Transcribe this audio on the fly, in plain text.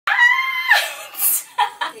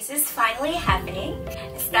This is finally happening.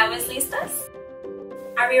 ¿Estamos listos?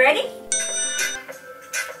 Are we ready?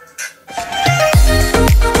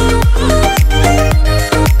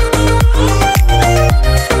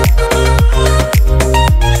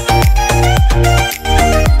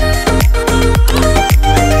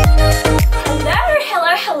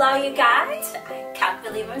 Hello you guys. I can't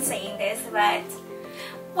believe I'm saying this, but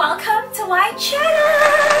welcome to my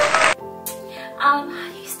channel! How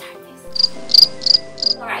do you start this?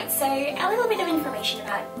 Alright, so a little bit of information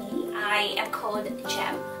about me. I am called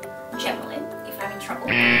Gem if I'm in trouble.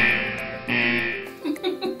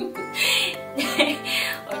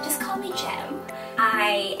 Or just call me Gem.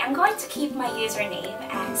 I am going to keep my username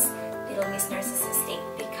as Little Miss Nursessistic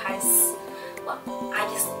because, well, I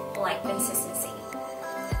just like consistency.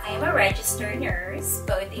 I am a registered nurse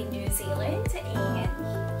both in New Zealand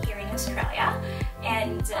and here in Australia,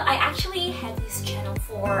 and I actually had this channel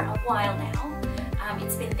for a while now.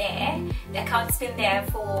 It's been there, the account's been there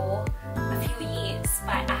for a few years,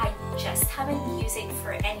 but I just haven't used it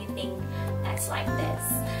for anything that's like this.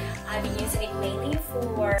 I've been using it mainly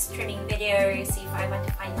for streaming videos if I want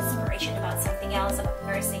to find inspiration about something else, about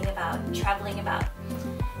nursing, about traveling, about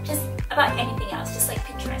anything else, just like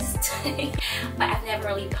Pinterest. But I've never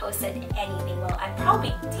really posted anything. Well, I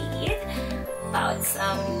probably did about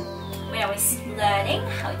when I was learning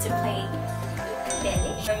how to play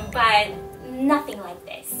ukulele, but nothing like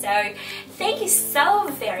this. So thank you so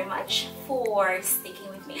very much for sticking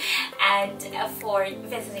with me and for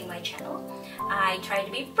visiting my channel. I try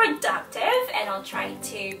to be productive and I'll try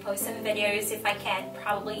to post some videos if I can.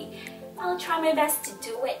 Probably I'll try my best to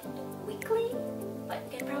do it weekly, but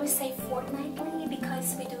you can probably say fortnightly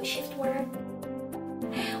because we do shift work.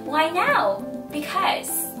 Why now? Because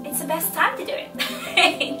it's the best time to do it.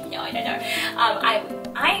 No, I don't know.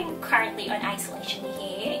 I'm currently on isolation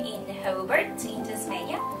here in Hobart, in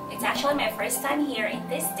Tasmania. It's actually my first time here in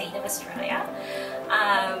this state of Australia.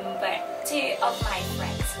 But two of my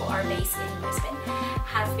friends who are based in Brisbane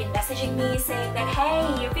have been messaging me saying that,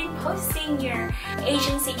 hey, you've been posting your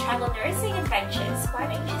agency travel nursing adventures.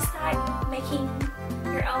 Why don't you start making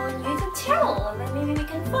your own YouTube channel and then maybe we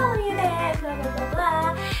can follow you there, blah blah blah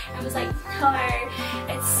blah. I was like, no,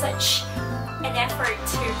 it's such an effort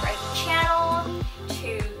to write a channel,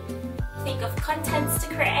 to think of contents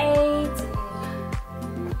to create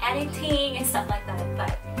and editing and stuff like that.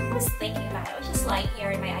 But I was thinking about it. I was just lying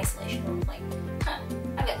here in my isolation room like,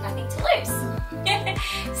 I've got nothing to lose.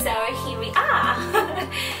 So here we are.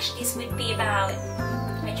 This would be about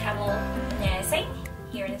my travel nursing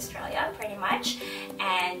here in Australia pretty much,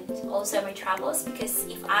 and also my travels, because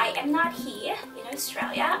if I am not here in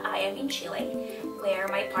Australia, I am in Chile where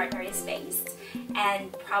my partner is based,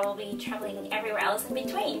 and probably traveling everywhere else in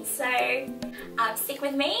between. So stick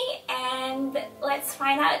with me and let's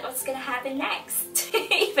find out what's gonna happen next.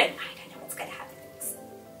 Even I don't know what's gonna happen next.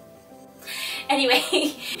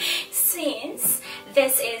 Anyway, since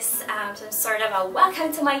this is some sort of a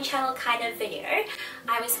welcome to my channel kind of video,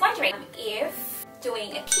 I was wondering if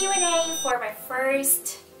doing a Q&A for my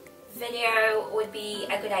first video would be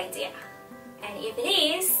a good idea. And if it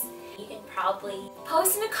is, you can probably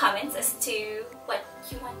post in the comments as to what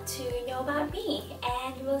you want to know about me,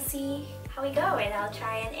 and we'll see how we go, and I'll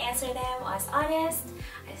try and answer them as honest,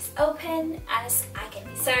 as open as I can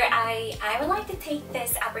be. So I would like to take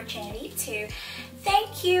this opportunity to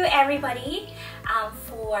thank you everybody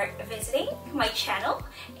for visiting my channel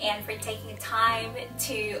and for taking the time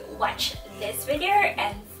to watch this video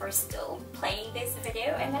and for still playing this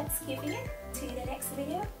video and not skipping it to the next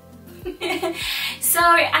video. So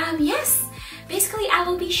yes, basically I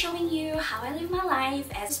will be showing you how I live my life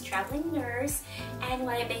as a traveling nurse and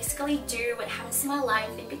what I basically do, what happens in my life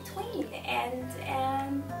in between,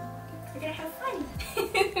 and we're gonna have fun.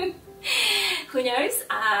 Who knows,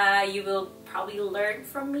 you will probably learn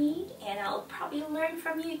from me and I'll probably learn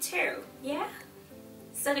from you too. Yeah?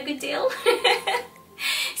 Is that a good deal?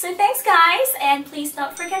 So thanks guys, and please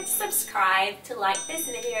don't forget to subscribe, to like this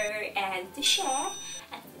video and to share,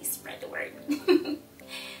 and please spread the word.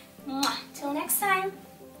 Till next time.